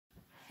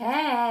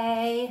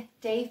Hey,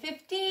 day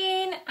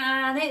 15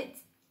 and it's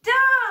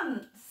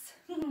dance!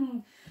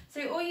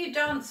 So all you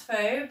dance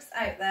folks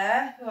out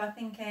there who are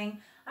thinking,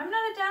 I'm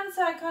not a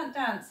dancer, I can't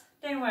dance,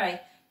 don't worry.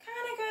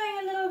 Kind of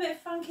going a little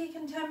bit funky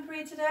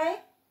contemporary today.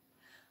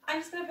 I'm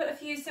just going to put a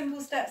few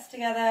simple steps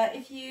together.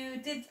 If you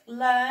did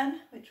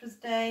learn, which was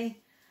a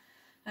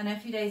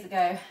few days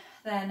ago,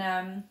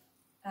 then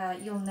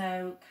you'll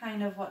know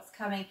kind of what's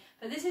coming.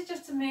 But this is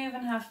just to move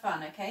and have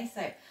fun, okay?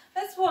 So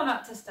let's warm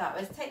up to start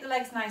with. Take the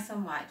legs nice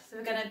and wide. So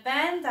we're going to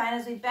bend down.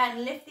 As we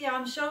bend, lift the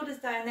arms, shoulders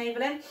down,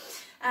 navel in,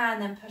 and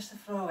then push the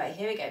floor away.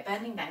 Here we go,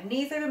 bending down,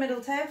 knees over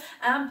middle toe,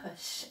 and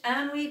push.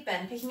 And we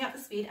bend, picking up the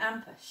speed,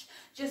 and push.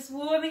 Just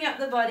warming up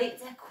the body.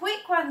 It's a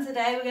quick one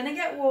today. We're going to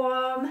get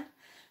warm.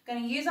 We're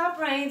going to use our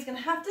brains. Going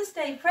to have to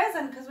stay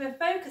present because we're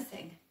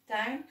focusing.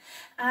 Down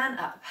and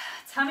up,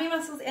 tummy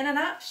muscles in and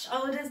up,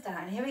 shoulders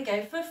down. Here we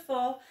go for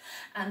 4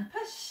 and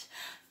push,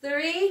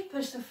 3,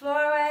 push the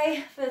floor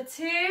away for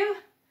 2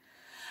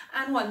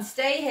 and 1.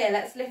 Stay here.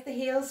 Let's lift the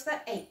heels for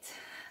 8,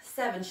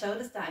 7,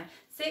 shoulders down,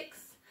 6,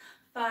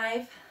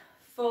 5,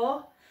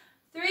 4,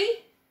 3,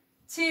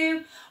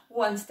 2,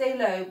 1. Stay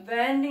low,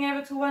 bending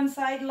over to one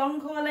side,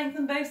 long core,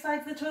 lengthen both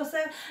sides of the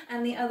torso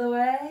and the other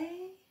way.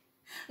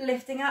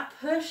 Lifting up,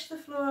 push the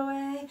floor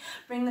away,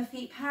 bring the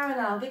feet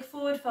parallel, big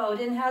forward fold,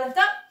 inhale, lift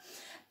up,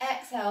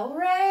 exhale,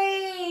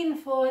 rain,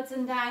 forwards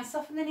and down,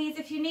 soften the knees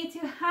if you need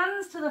to,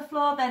 hands to the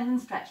floor, bend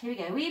and stretch. Here we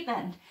go, we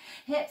bend,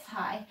 hips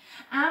high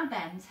and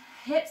bend,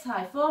 hips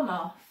high, 4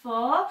 more,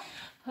 4,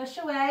 push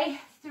away,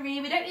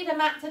 3, we don't need a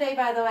mat today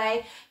by the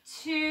way,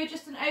 2,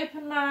 just an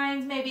open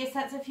mind, maybe a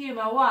sense of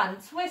humour, 1,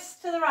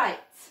 twist to the right,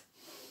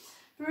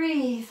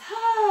 breathe,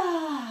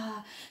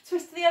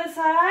 twist to the other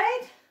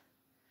side.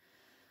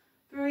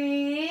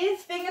 Breathe,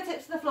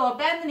 fingertips to the floor,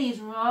 bend the knees,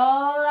 roll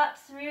up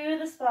through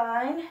the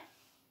spine.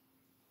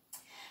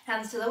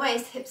 Hands to the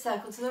waist, hip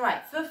circle to the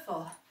right for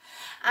 4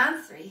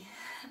 and 3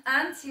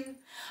 and 2.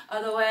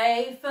 Other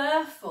way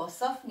for 4,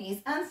 soft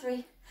knees and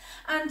 3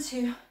 and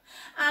 2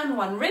 and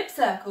 1. Rib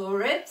circle,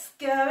 ribs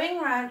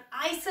going round,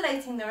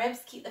 isolating the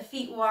ribs, keep the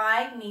feet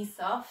wide, knees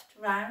soft,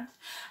 round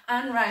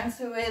and round.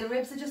 So the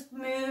ribs are just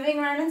moving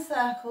around in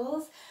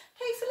circles.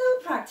 Takes a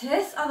little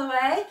practice. Other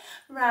way,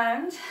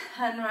 round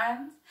and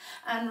round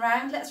and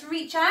round. Let's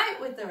reach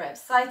out with the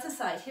ribs, side to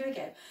side. Here we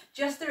go.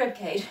 Just the rib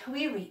cage.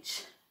 We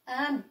reach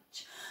and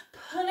reach.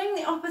 Pulling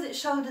the opposite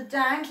shoulder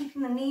down,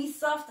 keeping the knees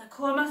soft, the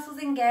core muscles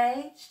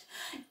engaged.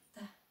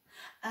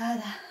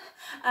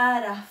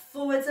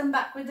 Forwards and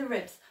back with the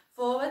ribs.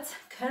 Forwards,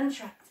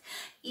 contract.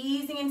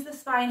 Easing into the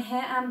spine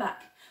here and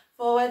back.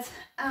 Forwards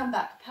and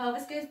back.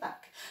 Pelvis goes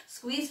back.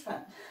 Squeeze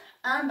front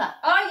and back.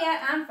 Oh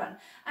yeah, and front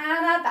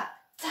and back.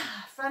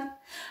 Front,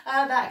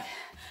 back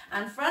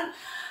and front.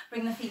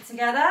 Bring the feet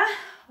together,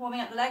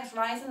 warming up the legs,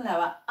 rise and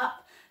lower,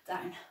 up,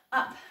 down,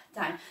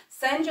 down.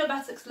 Send your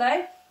buttocks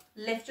low,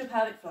 lift your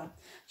pelvic floor,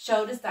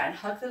 shoulders down,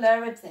 hug the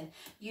lower ribs in,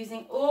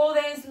 using all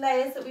those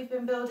layers that we've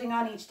been building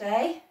on each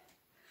day.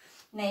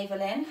 Navel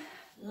in,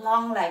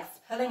 long legs,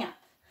 pulling up.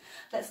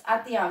 Let's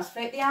add the arms,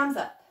 float the arms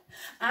up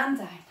and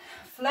down,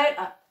 float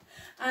up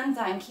and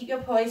down. Keep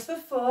your poise for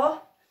 4,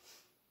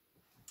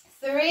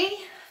 3,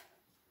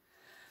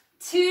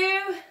 2,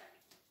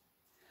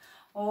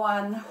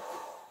 1.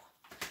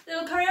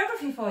 Little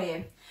choreography for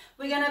you.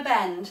 We're going to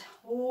bend.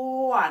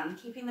 1,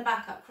 keeping the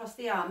back up, cross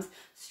the arms,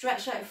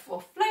 stretch out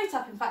 4, float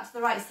up in fact to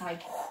the right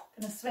side.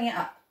 Going to swing it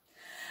up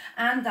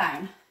and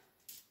down,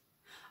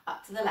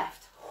 up to the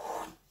left.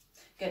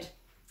 Good.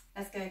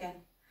 Let's go again.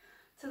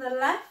 To the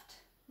left?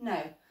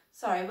 No,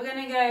 sorry, we're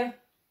going to go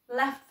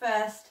left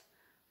first,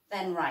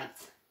 then right.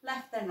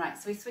 Left, then right.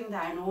 So we swing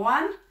down.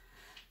 1,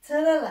 to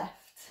the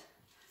left,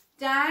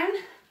 down,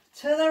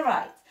 to the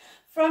right.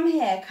 From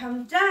here,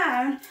 come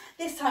down.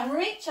 This time,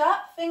 reach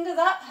up, fingers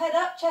up, head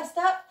up, chest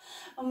up,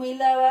 and we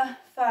lower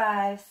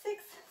 5,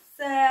 6,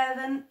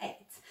 7, 8.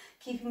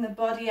 Keeping the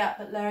body up,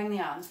 but lowering the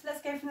arms.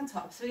 Let's go from the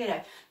top. So we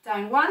go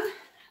down 1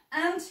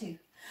 and 2,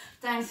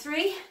 down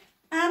 3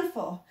 and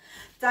 4,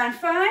 down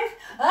 5,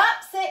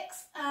 up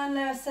 6, and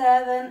lower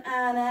 7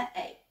 and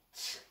 8.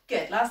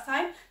 Good. Last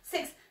time,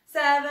 6,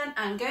 7,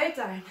 and go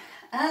down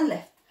and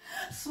lift.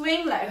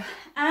 Swing low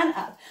and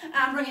up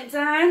and bring it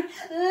down.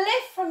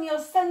 Lift from your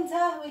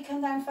center. We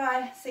come down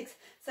 5, 6,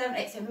 7,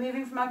 8. So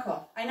moving from our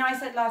core. I know I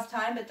said last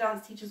time, but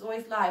dance teachers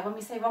always lie. When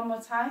we say 1 more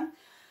time,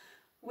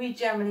 we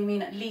generally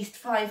mean at least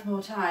 5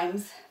 more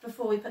times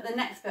before we put the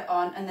next bit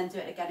on and then do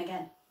it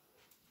again.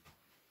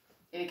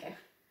 Here we go.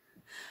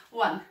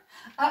 1,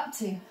 up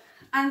 2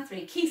 and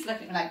 3. Keith's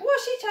looking at me like,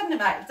 what's she chatting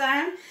about?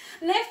 Down,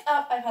 lift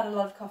up. I've had a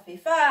lot of coffee.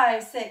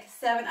 5, 6,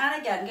 7,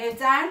 and again. Go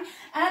down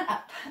and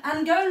up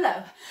and go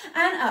low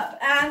and up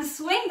and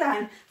swing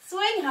down,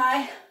 swing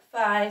high.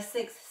 5,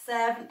 6,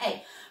 7,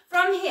 8.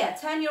 From here,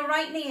 turn your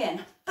right knee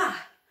in. Bah.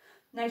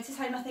 Notice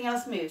how nothing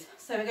else moves.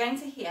 So we're going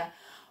to here.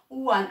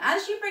 1.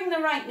 As you bring the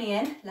right knee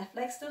in, left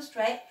leg still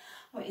straight.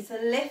 I want you to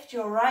lift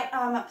your right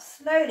arm up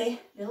slowly.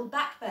 Little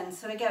back bend.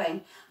 So we're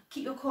going.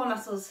 Keep your core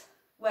muscles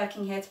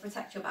working here to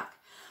protect your back.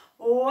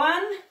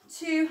 1,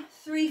 2,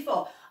 3,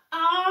 4.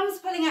 arms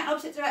pulling out in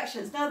opposite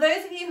directions. Now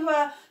those of you who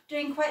are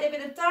doing quite a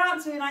bit of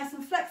dance, who are nice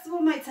and flexible,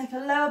 might take a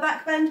lower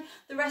back bend.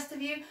 The rest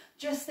of you,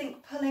 just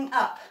think pulling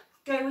up.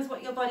 Go with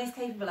what your body's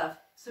capable of.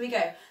 So we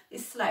go,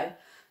 it's slow.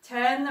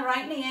 Turn the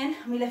right knee in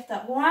and we lift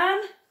up.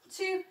 1,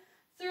 2,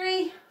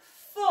 3,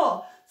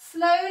 4.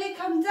 Slowly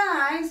come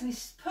down, so we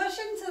push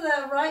into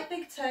the right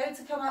big toe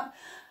to come up.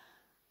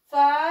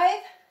 5,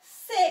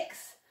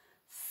 6,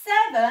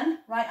 7.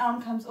 Right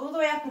arm comes all the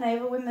way up and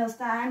over, windmills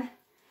down.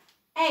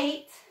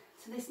 8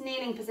 to this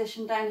kneeling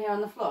position down here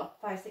on the floor.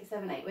 5, 6,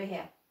 7, 8. We're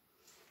here.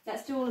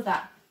 Let's do all of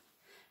that.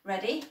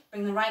 Ready?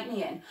 Bring the right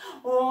knee in.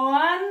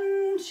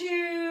 1,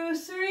 2,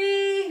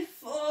 3,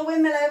 4.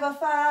 Windmill over.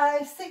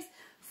 5, 6,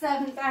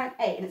 7, down.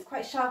 8. And it's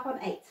quite sharp on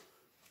 8.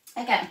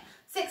 Again.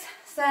 6,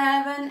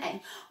 7,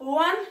 8.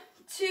 1,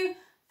 2,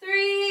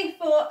 3,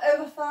 4.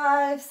 Over.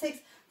 5, 6,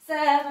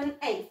 7,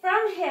 8.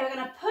 From here, we're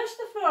going to push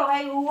the floor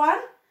away. 1.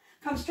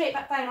 Come straight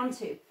back down on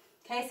 2.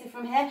 Okay, so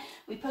from here,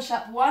 we push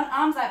up. 1.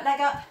 Arms out, leg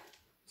up.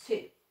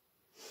 2.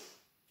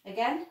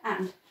 Again,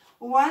 and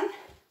 1,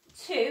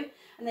 2,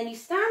 and then you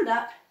stand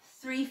up,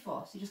 3,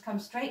 4. So you just come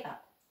straight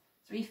up,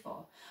 3,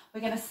 4.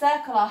 We're going to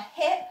circle our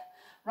hip,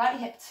 right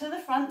hip to the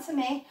front to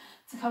me,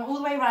 to come all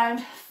the way around.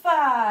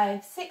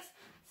 5, 6,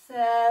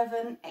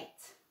 7, 8.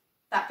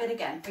 That bit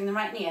again. Bring the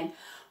right knee in.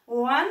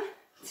 1,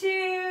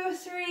 2,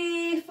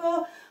 3,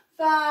 4,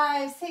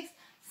 5, 6,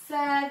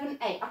 7,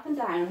 8. Up and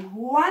down.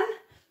 1,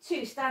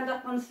 2. Stand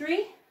up on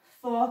 3,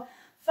 4,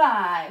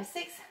 5,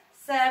 6,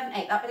 7,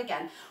 8. That bit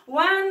again.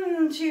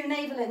 1, 2.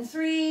 Navel in.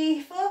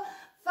 3, 4,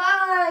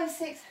 5,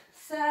 6,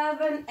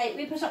 7, 8.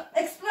 We push up.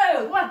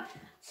 Explode. 1,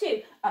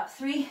 2. Up.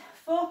 3,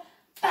 4,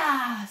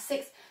 5,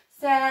 6,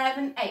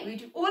 7, 8. We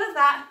do all of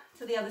that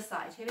to the other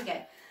side. Here we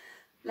go.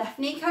 Left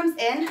knee comes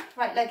in,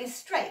 right leg is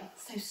straight.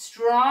 So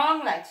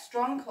strong leg,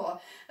 strong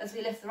core as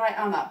we lift the right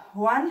arm up.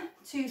 1,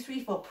 2,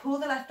 3, 4. Pull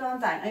the left arm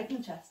down, open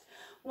the chest.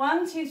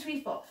 1, 2,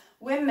 3, 4.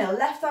 Windmill,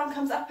 left arm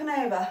comes up and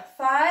over.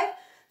 5,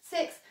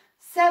 6,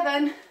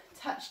 7.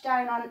 Touch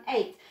down on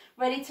 8.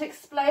 Ready to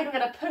explode. We're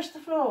going to push the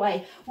floor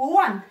away.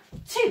 1,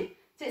 2.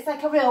 So it's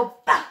like a real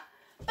ba,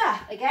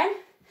 ba. Again.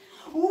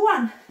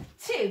 1,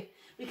 2.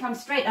 We come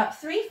straight up.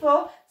 3,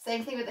 4.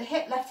 Same thing with the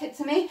hip, left hip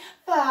to me.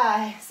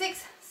 5,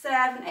 6,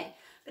 7, 8.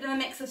 Bit of a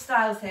mix of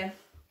styles here.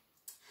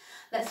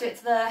 Let's do it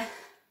to the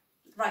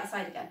right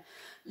side again.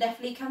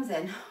 Left leg comes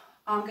in,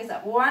 arm goes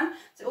up. 1,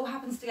 so it all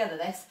happens together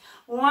this.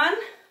 1,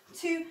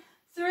 2,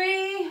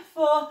 3,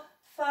 4,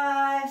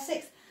 5,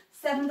 6,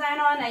 7, down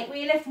on 8.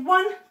 We lift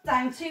 1,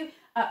 down 2,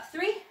 up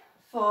 3,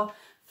 4,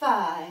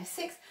 5,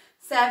 6,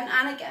 7,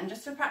 and again,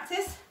 just for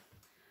practice,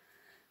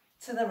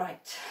 to the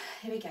right.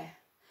 Here we go.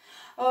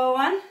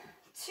 1,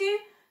 2,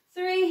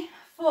 3,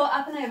 4,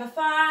 up and over.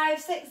 5,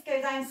 6,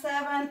 go down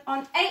 7,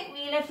 on 8,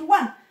 we lift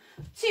 1,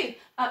 2,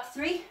 up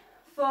 3,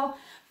 4,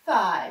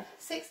 5,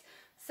 6,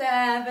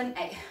 7,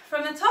 8.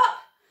 From the top,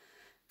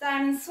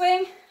 down and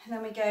swing, and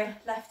then we go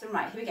left and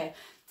right. Here we go.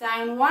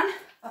 Down 1,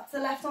 up to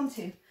the left on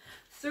 2,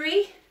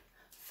 3,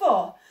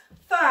 4,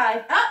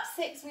 5, up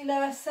 6, we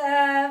lower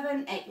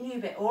 7, 8. New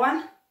bit.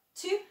 1,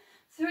 2,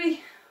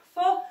 3,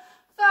 4,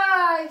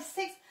 5,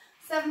 6,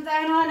 7,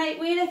 down on 8.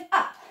 We lift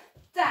up,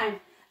 down,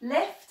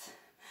 lift,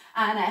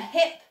 and a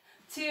hip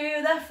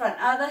to the front.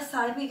 Other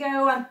side we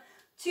go. 1,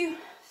 2,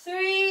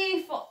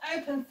 3, 4.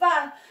 Open.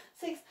 5,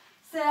 6,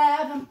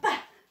 7.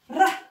 Back.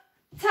 Ra,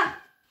 ta,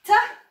 ta.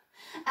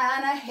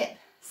 And a hip.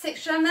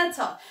 6 from the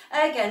top.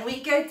 Again,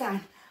 we go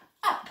down,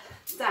 up,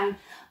 down,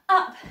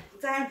 up,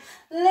 down,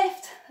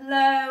 lift,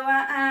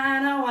 lower,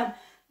 and a 1,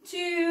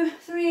 2,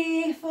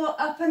 3, 4,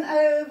 up and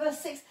over,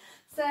 6,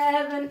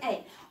 7,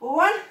 8.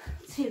 1,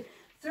 2,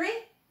 3.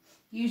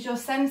 Use your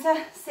center.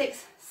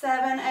 6,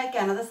 7.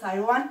 Again, other side.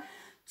 1,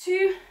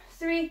 2,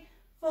 3,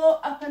 4,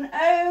 up and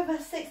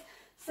over, 6,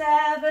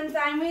 7.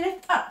 Down. We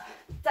lift up,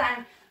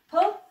 down,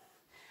 pull,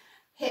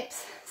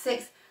 hips.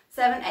 6,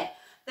 7, 8.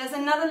 There's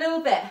another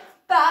little bit,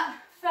 but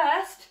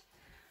first,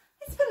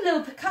 let's put a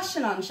little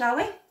percussion on, shall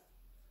we?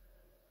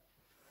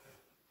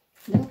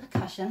 Little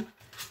percussion,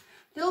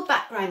 little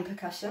background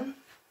percussion.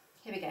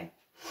 Here we go.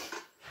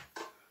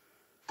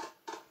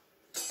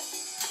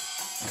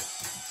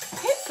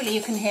 Hopefully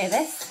you can hear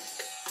this.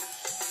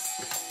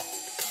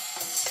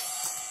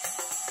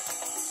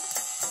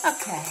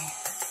 Okay.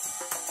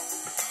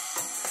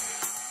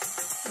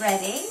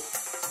 Ready?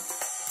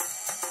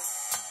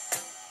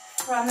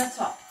 From the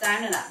top,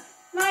 down and up.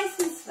 Nice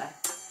and slow.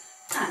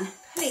 And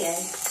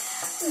plie,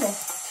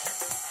 lift,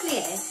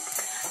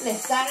 plie,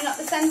 lift, down and up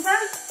the centre.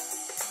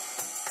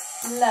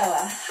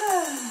 Lower.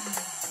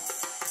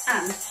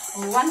 And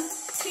 1,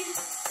 2,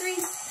 3,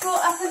 4,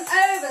 up and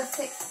over,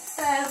 6,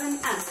 7,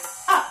 and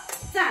up,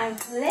 down,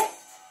 lift,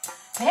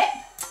 hip,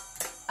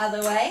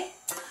 other way,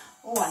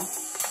 1,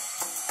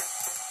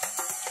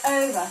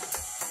 over,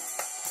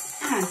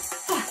 and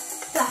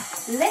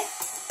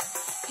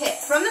lift, hip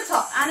from the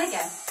top, and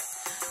again,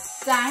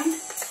 down,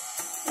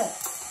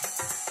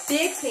 lift,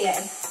 big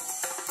plie,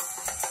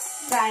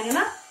 down and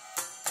up.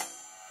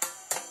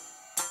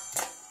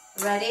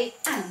 Ready,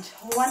 and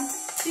 1,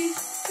 2,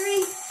 3,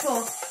 3, 4,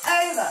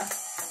 over.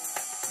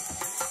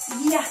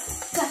 Yeah,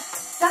 da,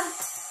 da.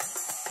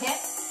 Hip,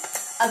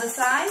 other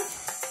side.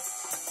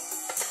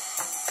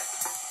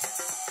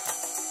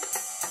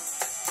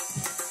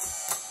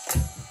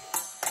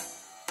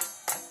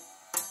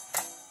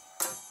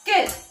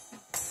 Good.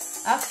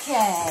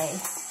 Okay.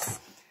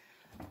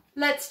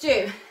 Let's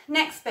do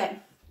next bit.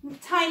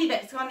 Tiny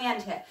bit to go on the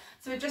end here.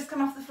 So we've just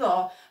come off the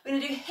floor. We're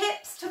going to do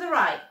hips to the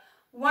right.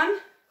 1,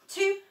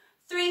 2,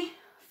 3,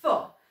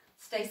 4.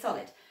 Stay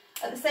solid.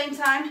 At the same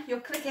time, you're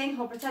clicking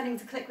or pretending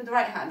to click with the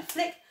right hand.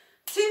 Flick,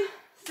 2,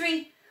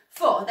 3,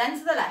 4. Then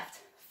to the left.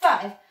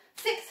 5,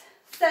 6,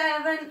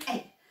 7,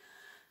 8.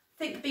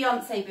 Think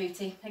Beyonce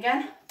booty.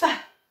 Again. Da,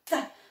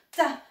 da,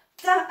 da,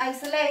 da.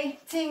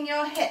 Isolating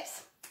your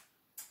hips.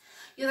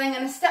 You're then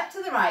going to step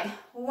to the right.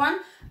 1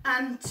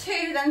 and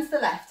 2, then to the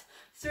left.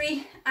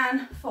 3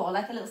 and 4,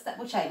 like a little step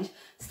will change.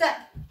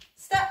 Step,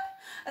 step,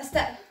 a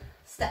step,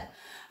 step.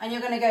 And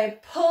you're going to go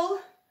pull,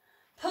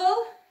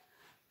 pull,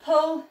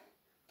 pull,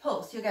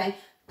 pull. So you're going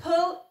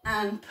pull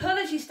and pull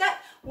as you step.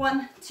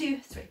 1, 2,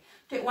 3.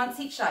 Do it once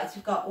each side. So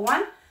we've got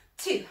 1,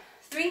 2,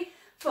 3,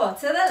 4.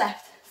 To the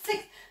left.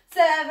 6,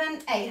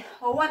 7, 8.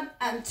 Or 1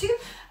 and 2,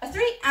 a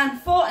 3 and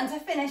 4. And to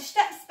finish,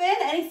 step spin.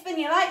 Any spin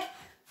you like.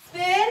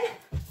 Spin,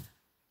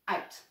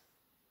 out.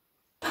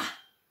 Pa.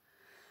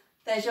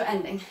 There's your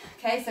ending.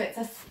 Okay, so it's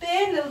a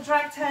spin, little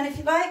drag turn if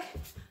you like.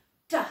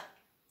 Da.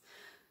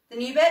 The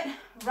new bit,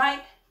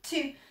 right,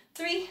 2,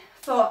 3,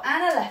 4,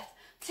 and a left.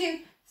 2,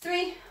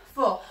 3,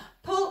 4.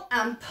 Pull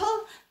and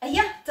pull. A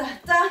yeah, da,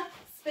 da.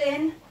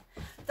 Spin,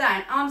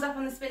 down. Arms up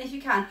on the spin if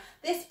you can.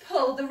 This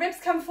pull, the ribs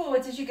come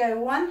forwards as you go.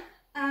 1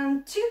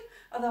 and 2.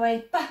 Other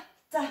way, ba,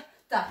 da,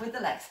 da, with the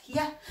legs.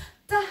 Yeah,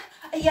 da,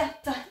 yeah,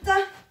 da,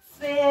 da.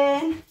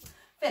 Spin,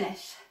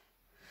 finish.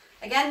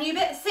 Again, new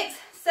bit, 6,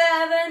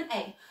 7,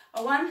 8.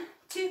 A 1,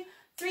 2,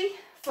 3,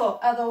 4.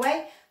 Other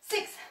way.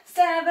 6,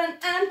 7,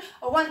 and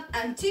a 1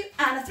 and 2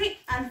 and a 3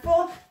 and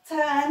 4.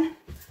 Turn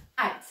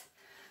out.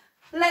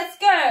 Let's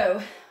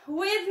go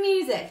with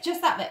music.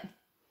 Just that bit.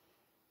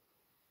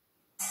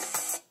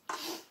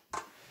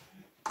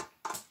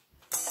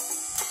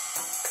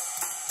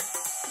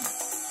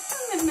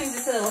 I'm going to move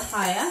this a little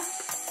higher.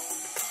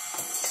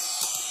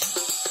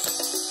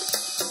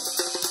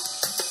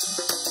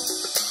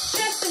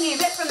 Just a new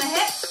bit from the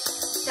hips.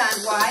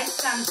 Stand wide,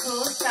 stand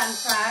tall, stand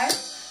proud.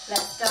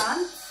 Let's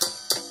dance.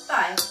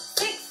 5, 6,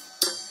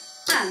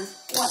 and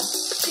 1,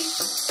 2,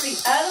 3.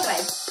 Other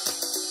way.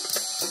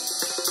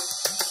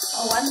 A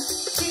 1,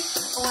 2,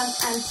 a 1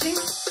 and 2.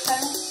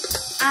 Turn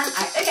and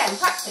out. Again,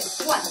 practice.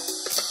 1.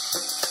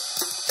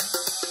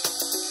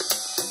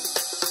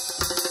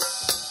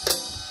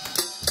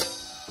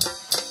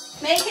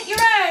 Make it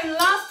your own.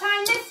 Last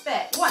time this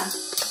bit. 1.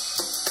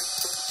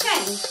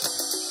 Change.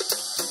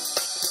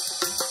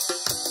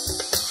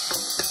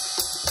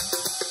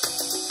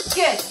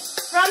 Good.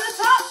 From the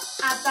top,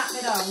 add that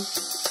bit on.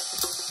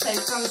 So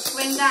from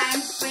swing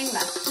down, swing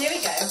left. Here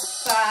we go.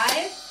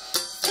 5,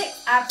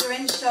 6. Abs are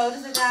in,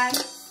 shoulders are down.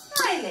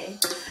 Smiley.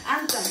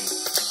 And down.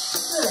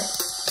 Lift.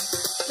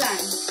 Down.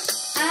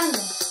 And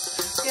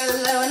lift. Go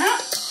low and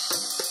up.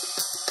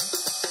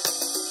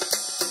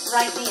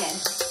 Right knee in.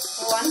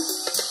 1.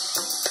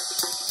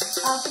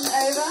 Up and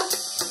over.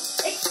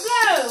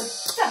 Explode.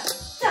 Da,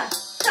 da,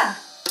 da.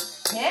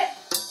 Hip.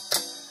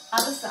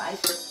 Other side.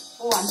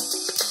 1.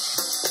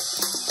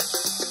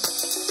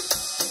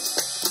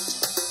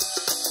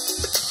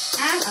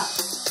 And up.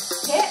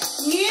 Hip.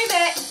 New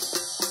bit.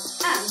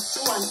 And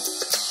 1.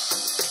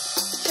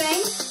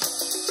 Change.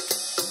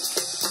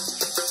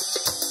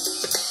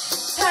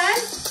 Turn.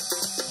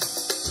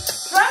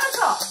 From the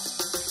top.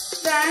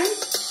 Down.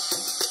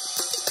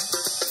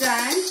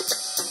 Down.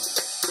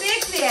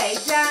 Big plie.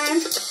 Down.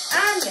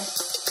 And lift.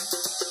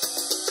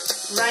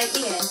 Right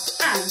knee in.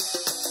 And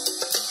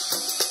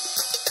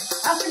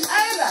up and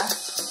over.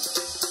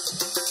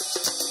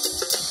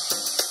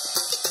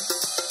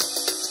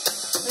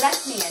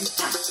 Left knee in.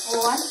 1,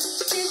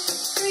 2,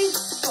 3,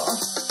 4.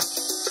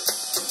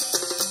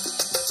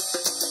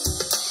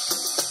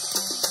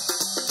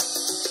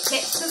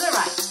 Hips to the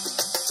right.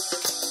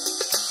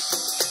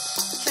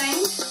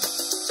 Change.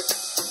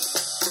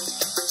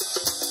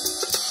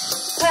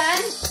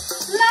 Turn.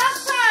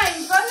 Last time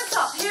from the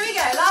top. Here we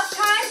go. Last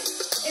time.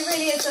 It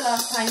really is the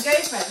last time. Go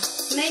for it.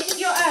 Make it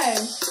your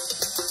own.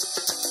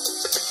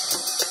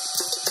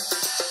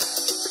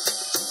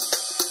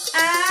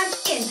 And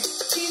in.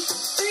 2,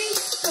 3,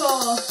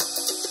 4.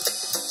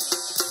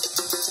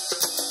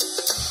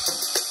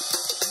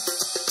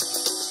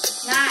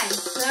 Nice.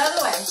 The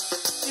other way.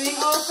 Doing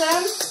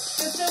awesome.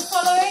 You're still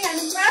following and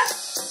impressed.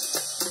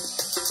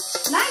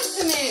 Nice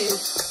to move.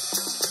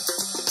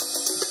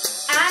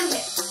 And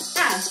hit.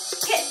 And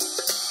hit.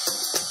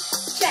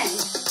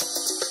 Change.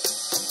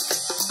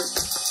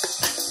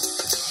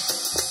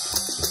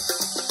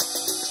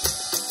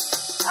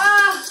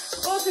 Ah,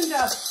 awesome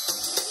job.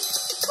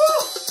 Woo.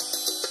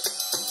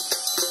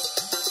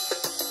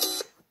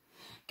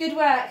 Good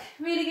work.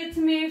 Really good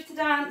to move, to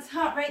dance.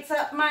 Heart rate's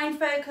up, mind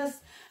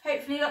focus.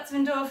 Hopefully lots of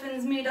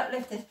endorphins, mood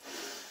uplifted.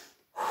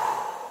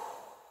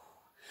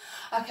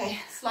 Okay,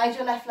 slide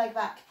your left leg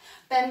back,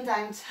 bend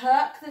down,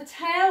 tuck the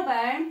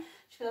tailbone.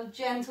 Just feel a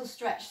gentle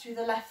stretch through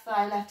the left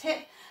thigh, left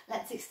hip.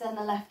 Let's extend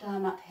the left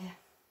arm up here.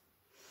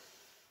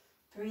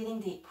 Breathing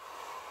deep.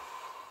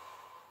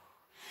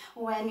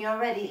 When you're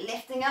ready,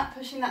 lifting up,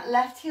 pushing that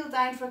left heel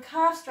down for a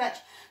calf stretch.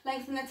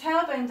 Lengthen the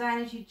tailbone down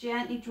as you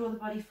gently draw the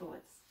body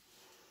forwards.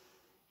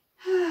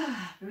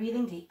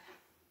 Breathing deep.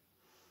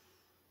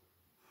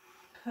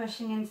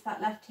 Pushing into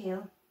that left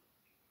heel.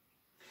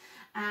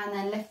 And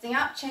then lifting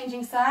up,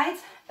 changing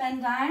sides,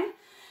 bend down,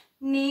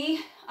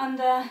 knee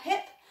under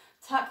hip,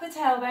 tuck the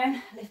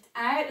tailbone, lift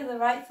out of the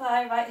right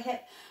thigh, right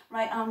hip,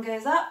 right arm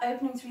goes up,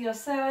 opening through your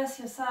psoas,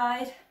 your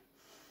side.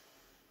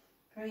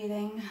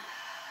 Breathing.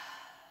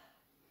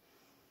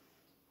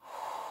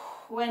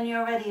 When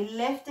you're ready,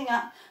 lifting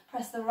up,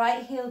 press the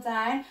right heel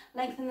down,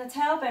 lengthen the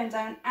tailbone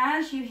down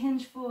as you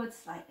hinge forward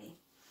slightly.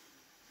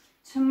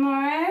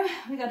 Tomorrow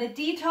we got a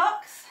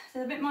detox,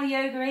 so a bit more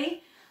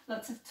yoga-y,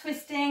 lots of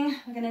twisting.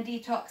 We're going to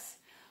detox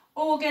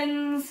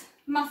organs,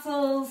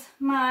 muscles,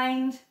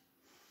 mind.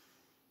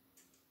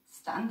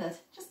 Standard,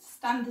 just a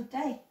standard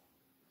day.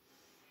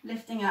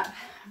 Lifting up,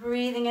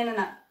 breathing in and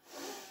up.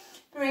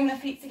 Bring the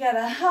feet together.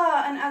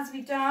 And as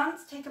we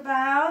dance, take a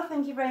bow.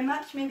 Thank you very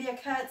much. Maybe a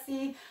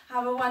curtsy.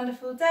 Have a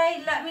wonderful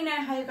day. Let me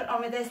know how you got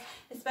on with this,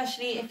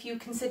 especially if you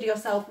consider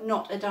yourself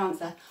not a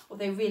dancer,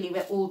 although really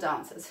we're all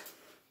dancers.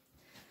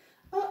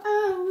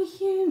 Oh, are we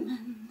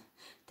human?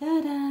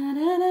 Da da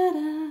da da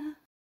da.